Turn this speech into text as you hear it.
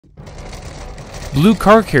Blue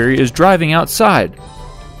car carrier is driving outside.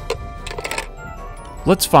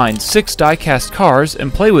 Let's find 6 die-cast cars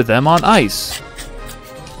and play with them on ice.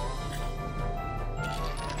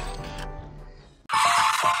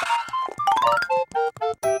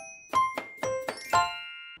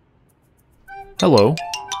 Hello,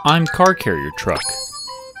 I'm Car Carrier Truck.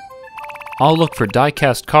 I'll look for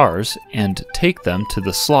die-cast cars and take them to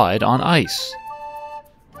the slide on ice.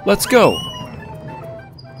 Let's go!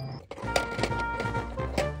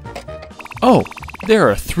 Oh, there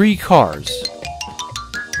are 3 cars.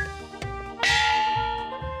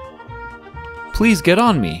 Please get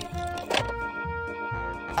on me.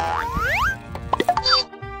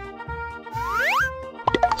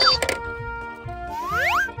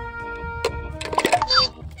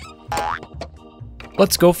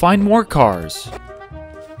 Let's go find more cars.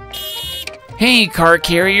 Hey, car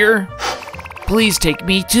carrier. Please take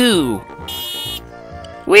me too.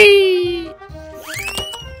 Whee!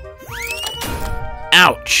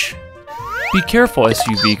 Ouch. Be careful,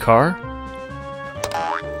 SUV car.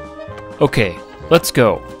 Okay, let's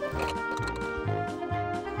go.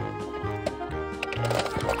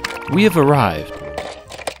 We have arrived.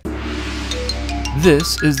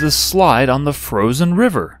 This is the slide on the frozen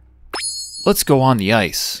river. Let's go on the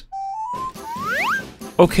ice.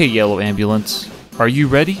 Okay, yellow ambulance, are you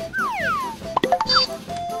ready?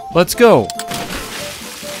 Let's go!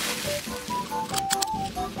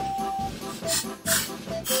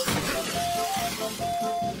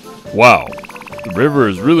 Wow, the river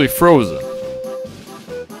is really frozen.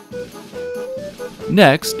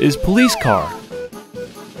 Next is police car.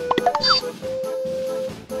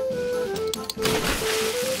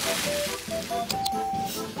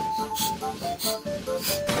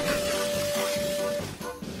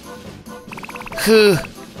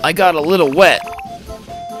 I got a little wet.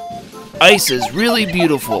 Ice is really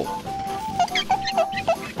beautiful.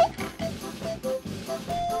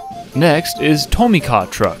 Next is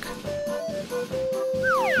Tomica truck.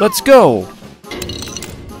 Let's go!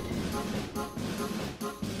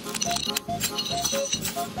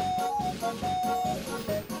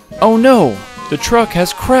 Oh no! The truck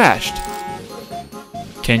has crashed!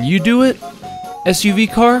 Can you do it,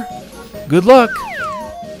 SUV car? Good luck!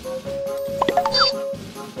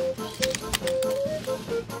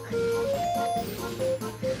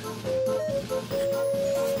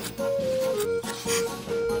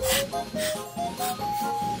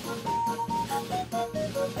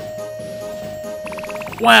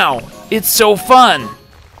 Wow, it's so fun!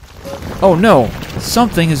 Oh no,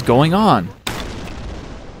 something is going on.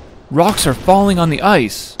 Rocks are falling on the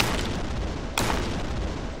ice.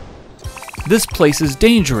 This place is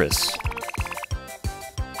dangerous.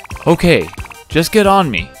 Okay, just get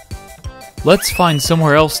on me. Let's find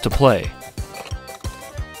somewhere else to play.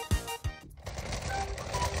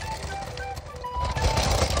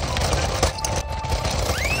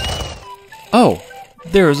 Oh,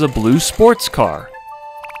 there is a blue sports car.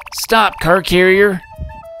 Stop, car carrier.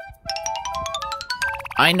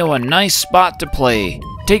 I know a nice spot to play.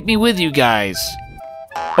 Take me with you guys.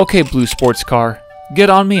 Okay, blue sports car. Get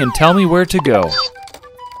on me and tell me where to go.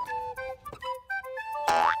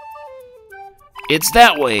 It's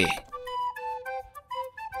that way.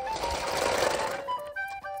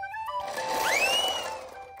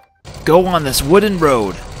 Go on this wooden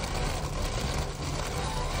road.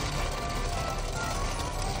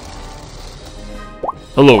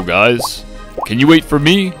 Hello, guys. Can you wait for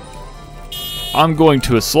me? I'm going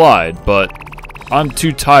to a slide, but I'm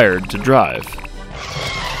too tired to drive.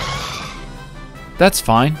 That's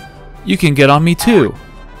fine. You can get on me too.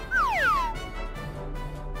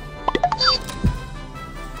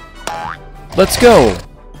 Let's go!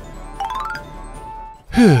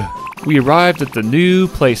 Whew. We arrived at the new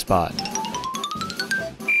play spot.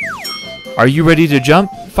 Are you ready to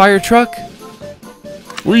jump, fire truck?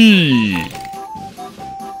 Whee!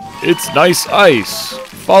 It's nice ice.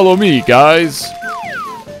 Follow me, guys.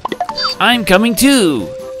 I'm coming too.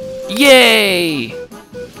 Yay!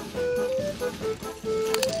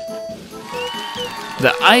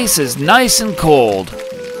 The ice is nice and cold.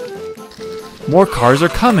 More cars are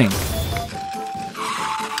coming.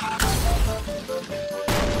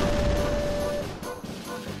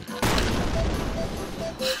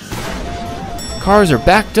 Cars are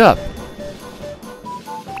backed up.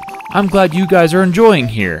 I'm glad you guys are enjoying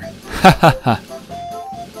here. Ha ha ha.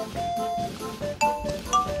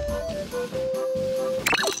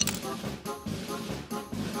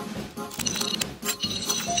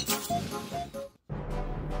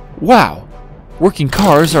 Wow! Working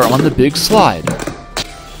cars are on the big slide.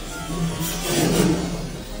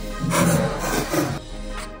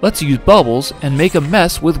 Let's use bubbles and make a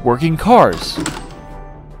mess with working cars.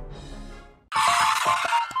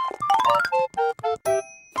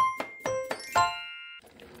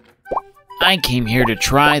 I came here to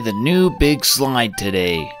try the new big slide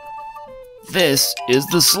today. This is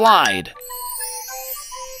the slide.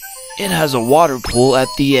 It has a water pool at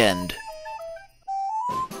the end.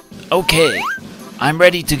 Okay, I'm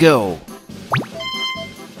ready to go.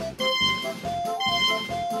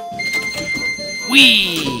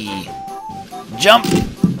 Whee! Jump!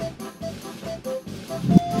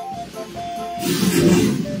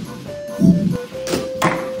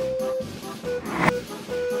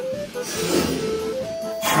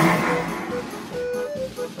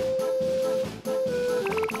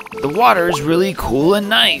 The water is really cool and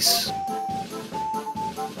nice.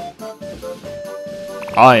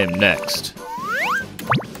 I am next.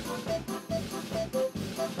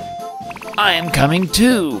 I am coming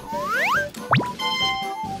too.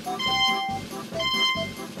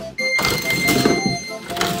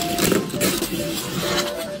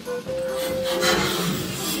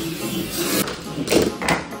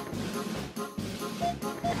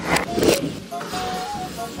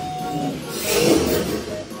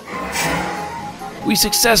 We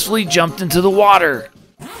successfully jumped into the water.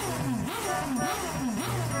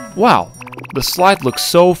 Wow, the slide looks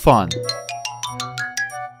so fun.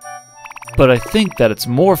 But I think that it's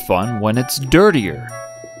more fun when it's dirtier.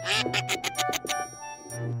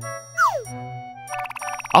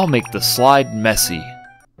 I'll make the slide messy.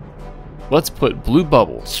 Let's put blue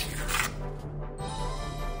bubbles.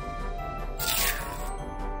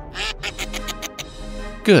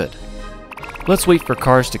 Good. Let's wait for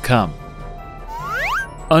cars to come.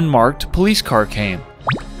 Unmarked police car came.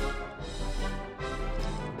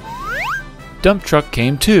 Dump truck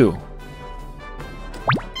came too.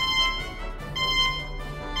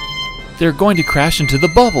 They're going to crash into the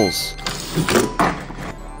bubbles.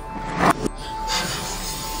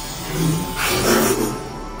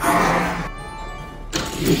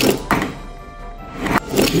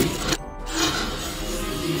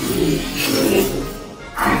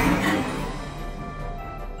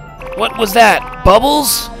 What was that?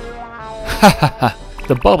 Bubbles? Hahaha,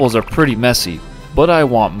 the bubbles are pretty messy, but I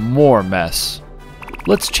want more mess.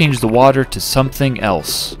 Let's change the water to something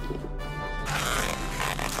else.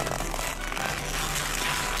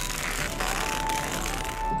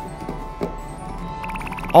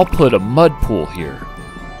 I'll put a mud pool here.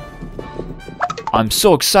 I'm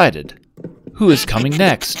so excited. Who is coming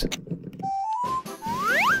next?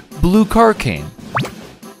 Blue car came.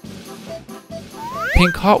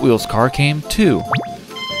 Pink Hot Wheels car came too.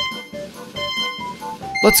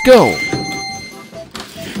 Let's go!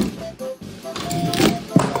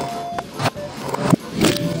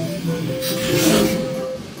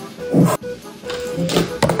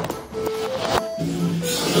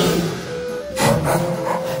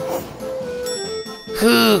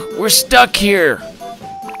 We're stuck here.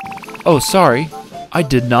 Oh, sorry. I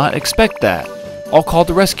did not expect that. I'll call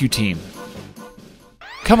the rescue team.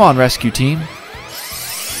 Come on, rescue team.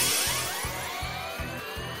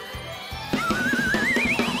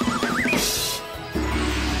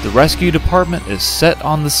 The rescue department is set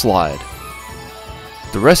on the slide.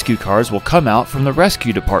 The rescue cars will come out from the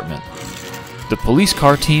rescue department. The police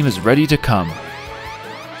car team is ready to come.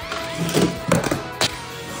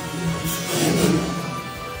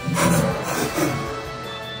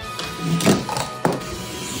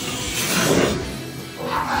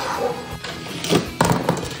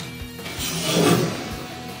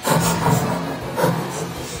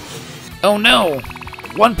 Oh no!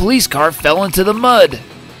 One police car fell into the mud.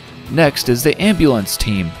 Next is the ambulance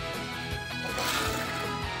team.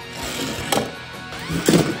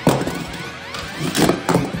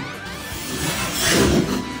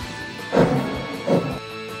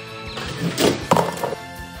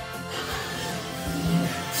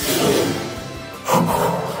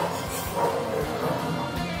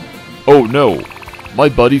 Oh no! My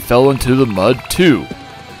buddy fell into the mud too.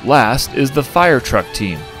 Last is the fire truck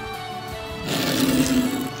team.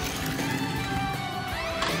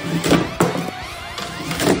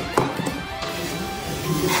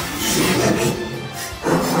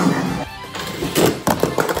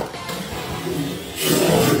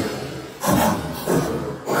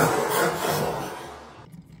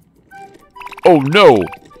 Oh no!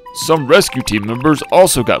 Some rescue team members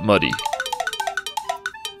also got muddy.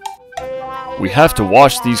 We have to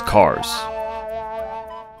wash these cars.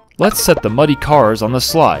 Let's set the muddy cars on the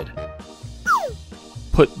slide.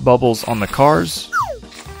 Put bubbles on the cars.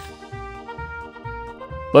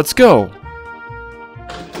 Let's go!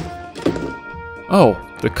 Oh,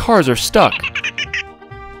 the cars are stuck.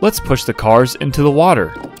 Let's push the cars into the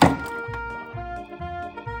water.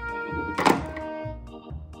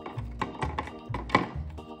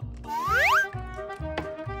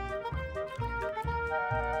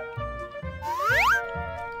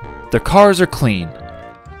 The cars are clean.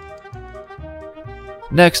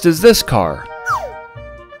 Next is this car.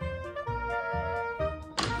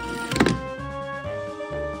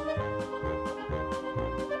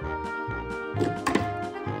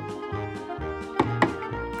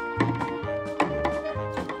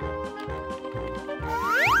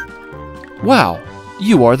 Wow,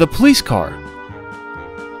 you are the police car.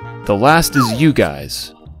 The last is you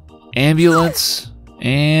guys. Ambulance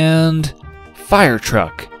and fire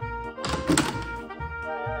truck.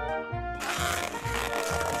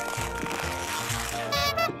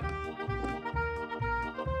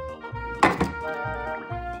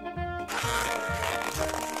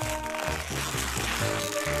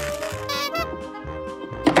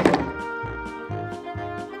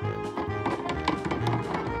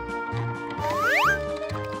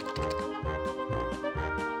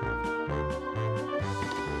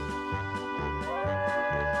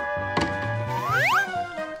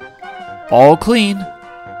 All clean.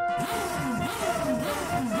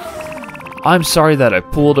 I'm sorry that I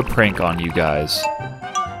pulled a prank on you guys.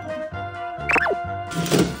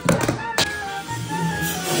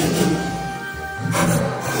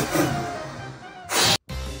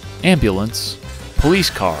 Ambulance, police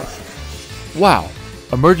car. Wow,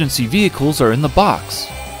 emergency vehicles are in the box.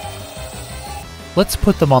 Let's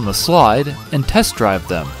put them on the slide and test drive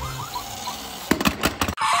them.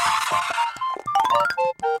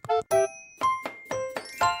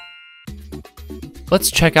 Let's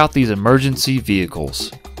check out these emergency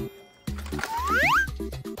vehicles.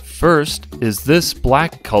 First is this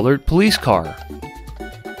black colored police car.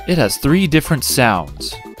 It has 3 different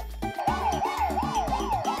sounds.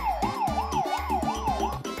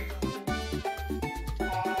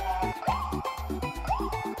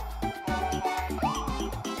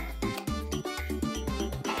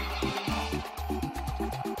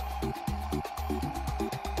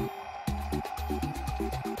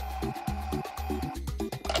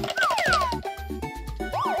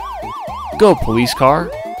 Go, police car.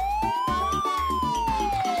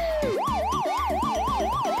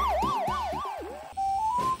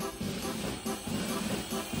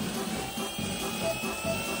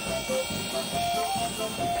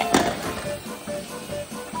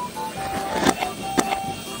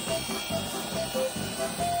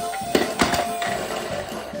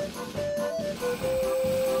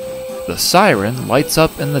 The siren lights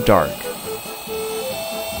up in the dark.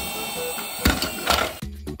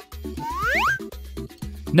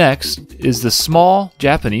 Next is the small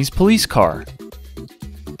Japanese police car.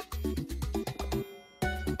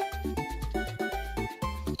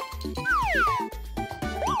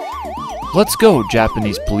 Let's go,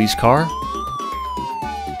 Japanese police car.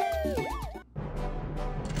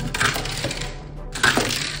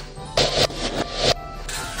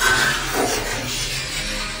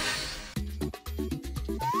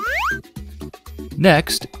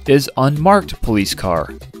 Next is unmarked police car.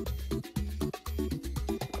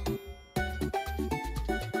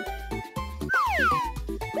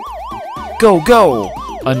 Go, go!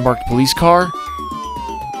 Unmarked police car.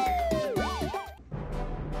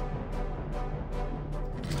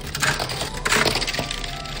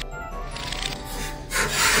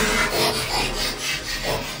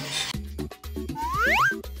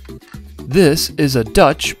 This is a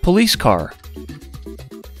Dutch police car.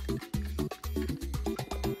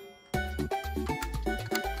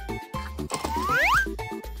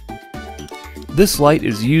 This light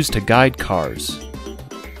is used to guide cars.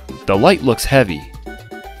 The light looks heavy.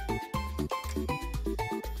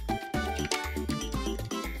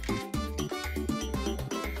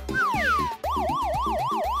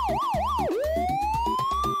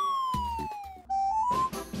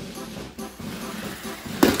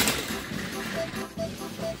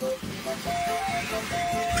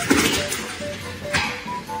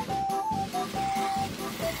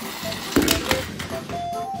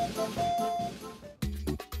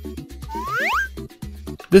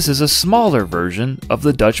 This is a smaller version of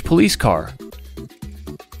the Dutch police car.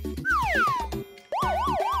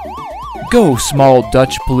 Go, small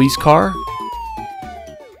Dutch police car.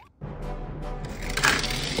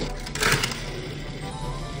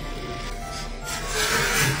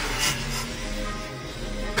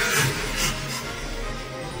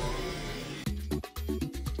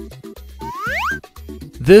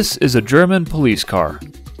 This is a German police car.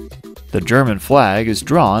 The German flag is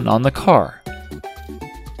drawn on the car.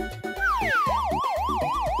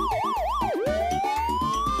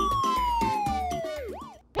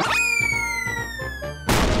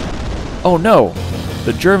 Oh no!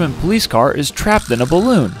 The German police car is trapped in a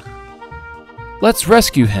balloon. Let's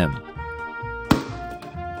rescue him.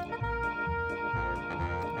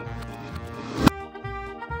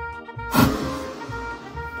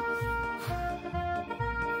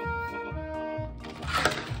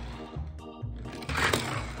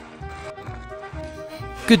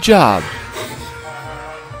 Good job.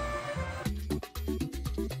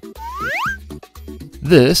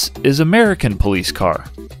 This is American police car.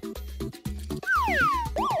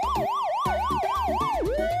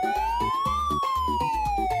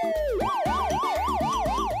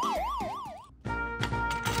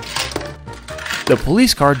 The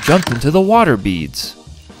police car jumped into the water beads.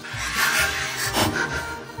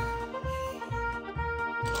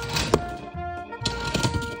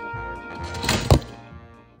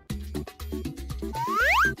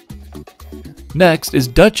 Next is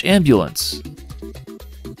Dutch ambulance.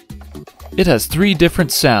 It has 3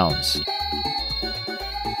 different sounds.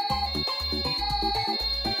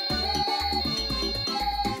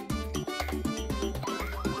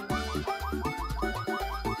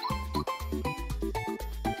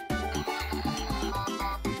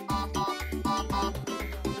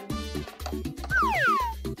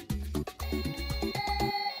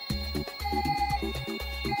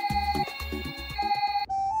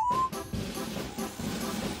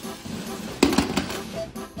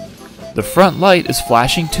 The front light is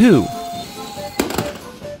flashing too.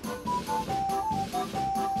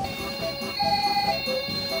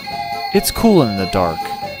 It's cool in the dark.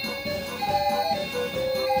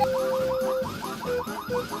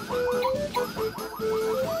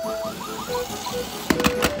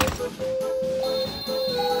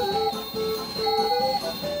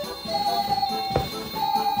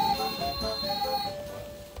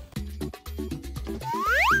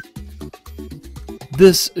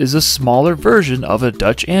 This is a smaller version of a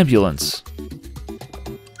Dutch ambulance.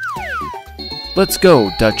 Let's go,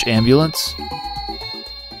 Dutch ambulance.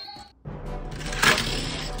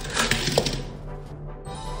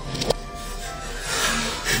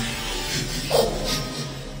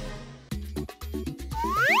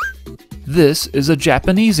 This is a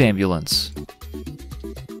Japanese ambulance.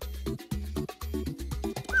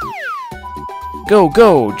 Go,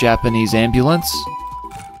 go, Japanese ambulance.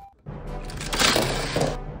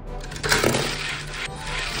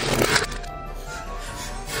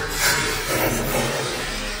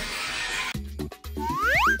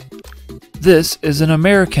 This is an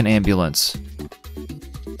American ambulance.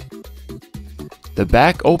 The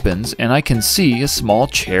back opens and I can see a small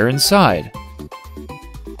chair inside.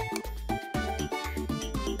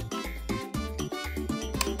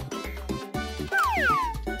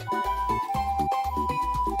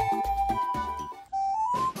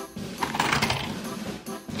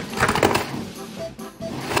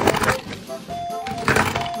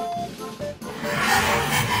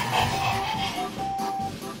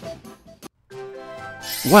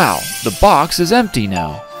 Wow, the box is empty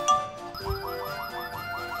now.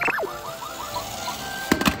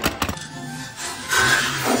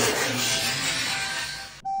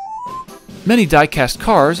 Many die-cast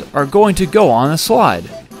cars are going to go on a slide.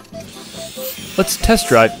 Let's test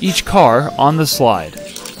drive each car on the slide.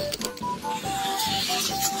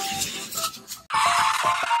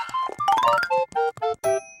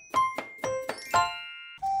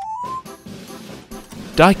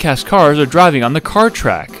 Die-cast cars are driving on the car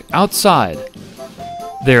track outside.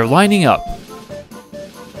 They are lining up.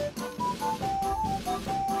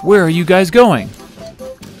 Where are you guys going?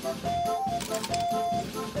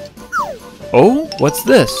 Oh, what's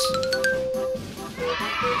this?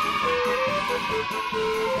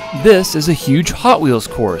 This is a huge Hot Wheels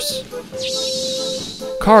course.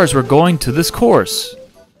 Cars were going to this course.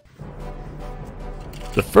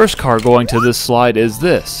 The first car going to this slide is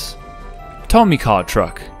this Tomica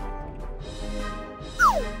truck.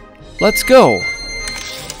 Let's go!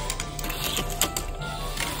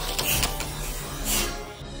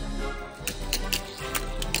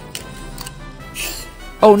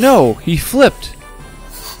 Oh no, he flipped!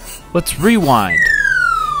 Let's rewind.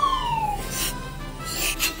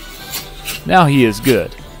 Now he is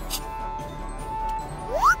good.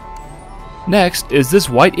 Next is this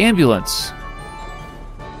white ambulance.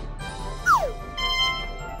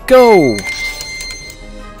 Go!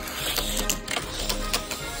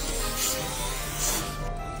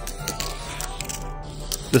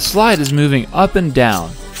 The slide is moving up and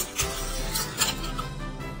down.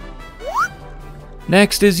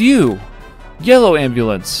 Next is you, yellow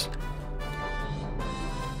ambulance.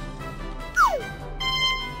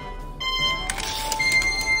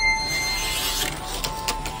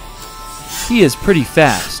 He is pretty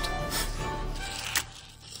fast.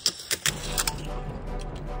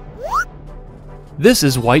 This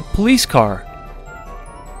is white police car.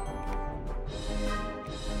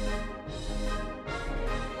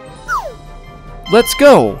 Let's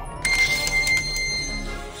go!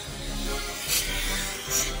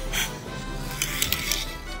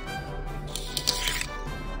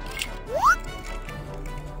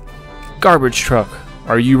 Garbage truck,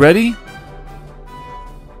 are you ready?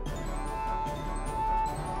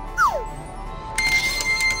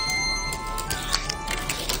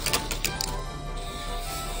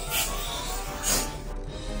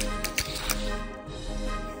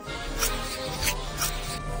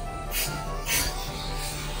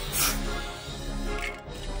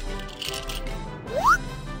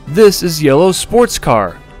 This is yellow sports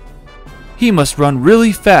car. He must run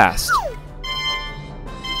really fast.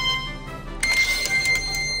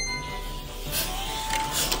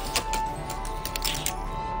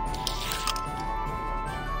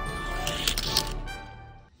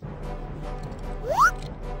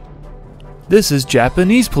 This is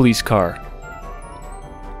Japanese police car.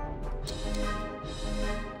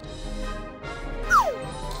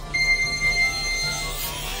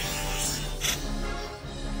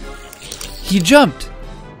 He jumped.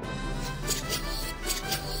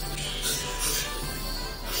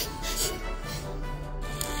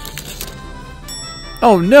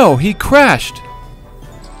 Oh no, he crashed.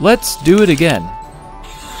 Let's do it again.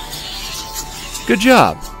 Good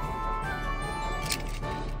job.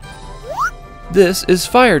 This is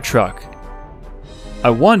firetruck. I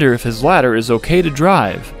wonder if his ladder is okay to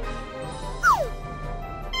drive.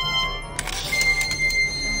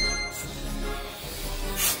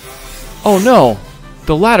 Oh no,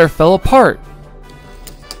 the ladder fell apart.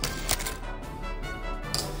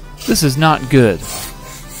 This is not good.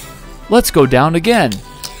 Let's go down again.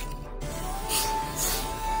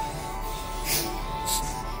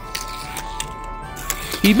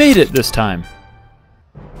 He made it this time.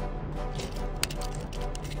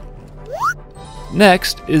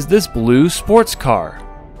 Next is this blue sports car.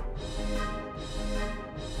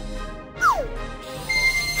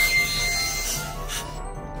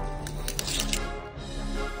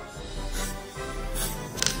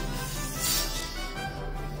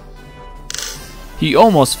 He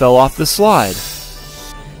almost fell off the slide.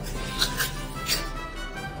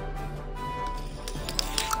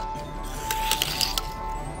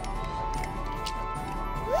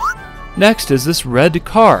 Next is this red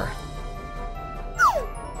car.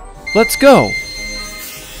 Let's go!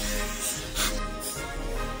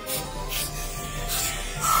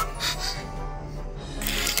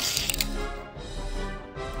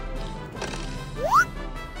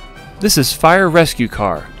 This is fire rescue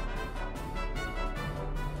car.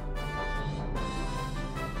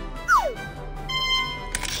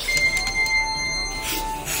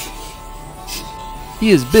 He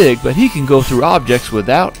is big, but he can go through objects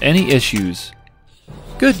without any issues.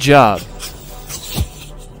 Good job!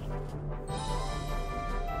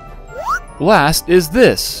 Last is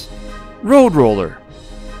this, road roller.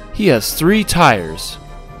 He has 3 tires.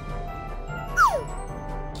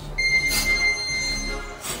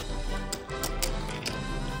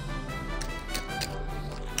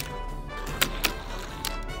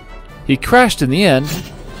 He crashed in the end,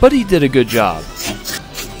 but he did a good job.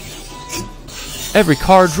 Every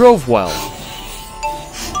car drove well.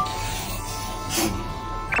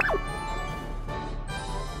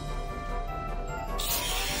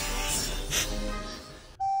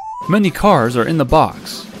 Many cars are in the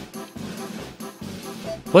box.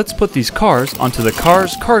 Let's put these cars onto the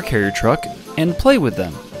car's car carrier truck and play with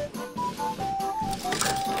them.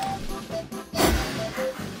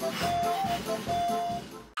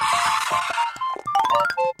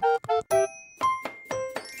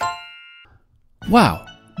 Wow,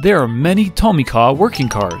 there are many Tomica working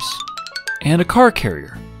cars and a car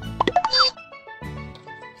carrier.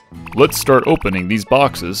 Let's start opening these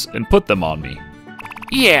boxes and put them on me.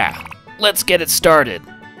 Yeah, let's get it started.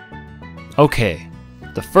 Okay,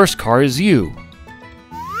 the first car is you.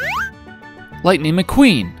 Lightning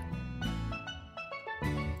McQueen.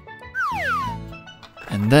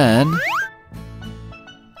 And then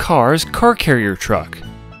Car's car carrier truck.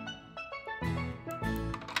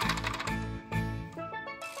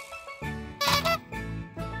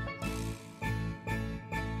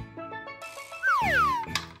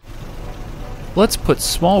 Let's put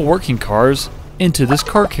small working cars into this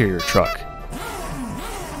car carrier truck.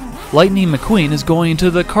 Lightning McQueen is going into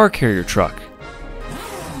the car carrier truck.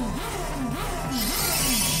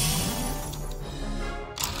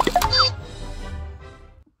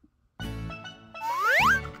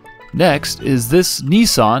 Next is this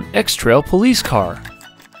Nissan X-Trail police car.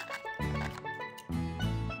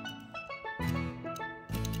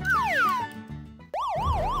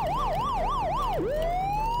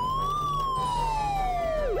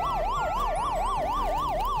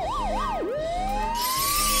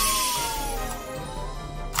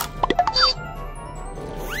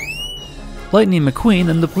 Lightning McQueen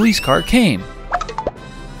and the police car came.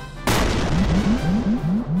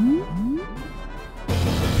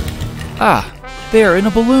 Ah, they are in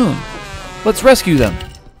a balloon. Let's rescue them.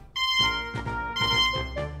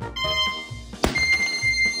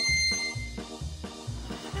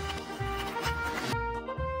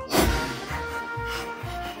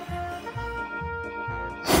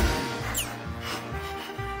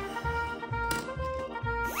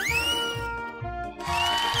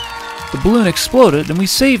 The balloon exploded and we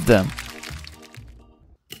saved them.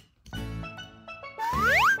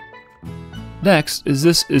 Next is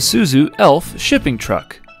this Isuzu Elf shipping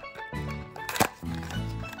truck.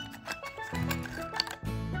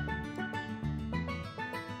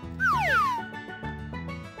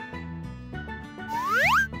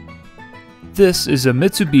 This is a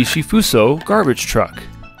Mitsubishi Fuso garbage truck.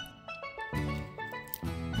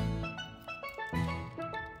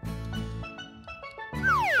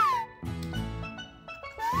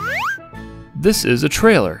 This is a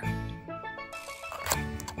trailer.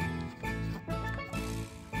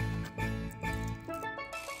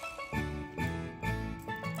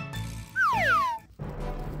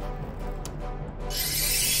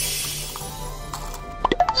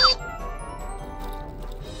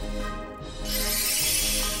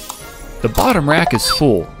 The bottom rack is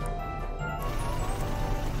full.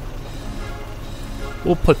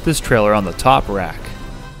 We'll put this trailer on the top rack.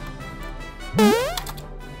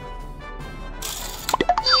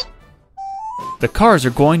 The cars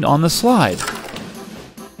are going on the slide.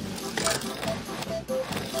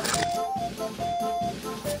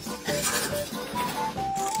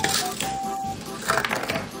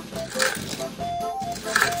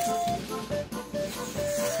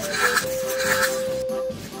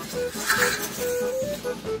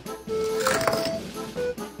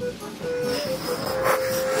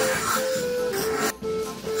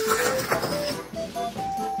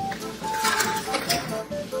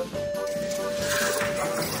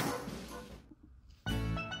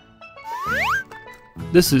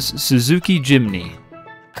 This is Suzuki Jimny.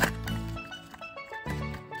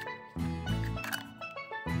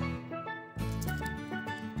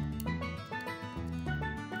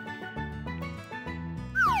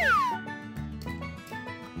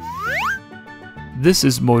 This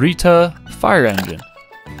is Morita fire engine.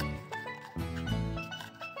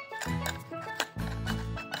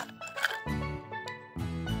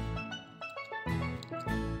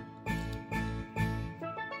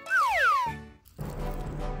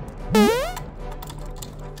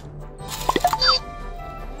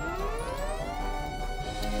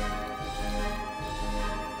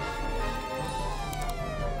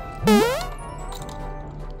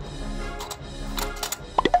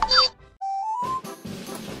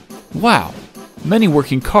 Wow, many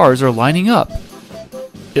working cars are lining up.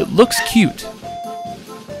 It looks cute.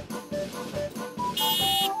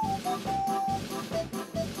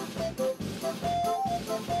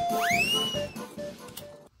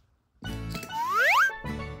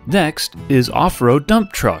 Next is off-road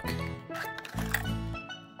dump truck.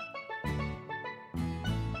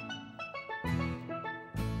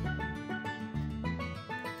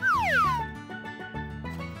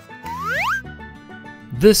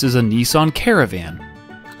 This is a Nissan Caravan.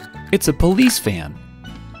 It's a police van.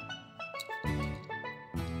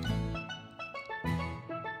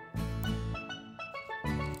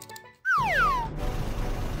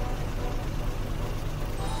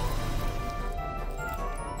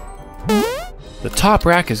 The top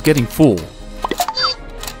rack is getting full.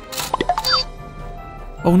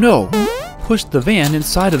 Oh no! Push the van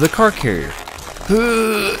inside of the car carrier.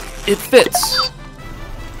 It fits!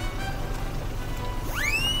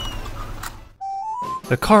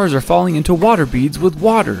 The cars are falling into water beads with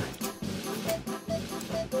water.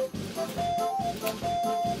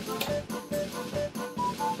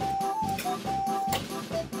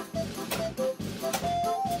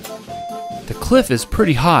 The cliff is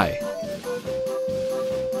pretty high.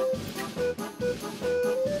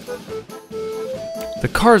 The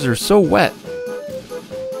cars are so wet.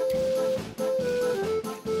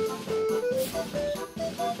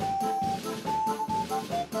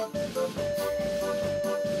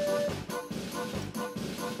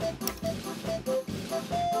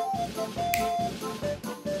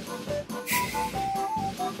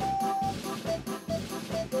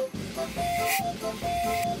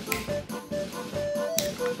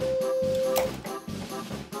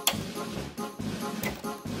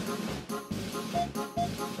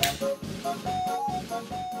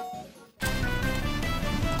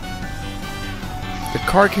 The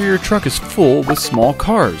car carrier truck is full with small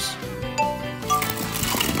cars.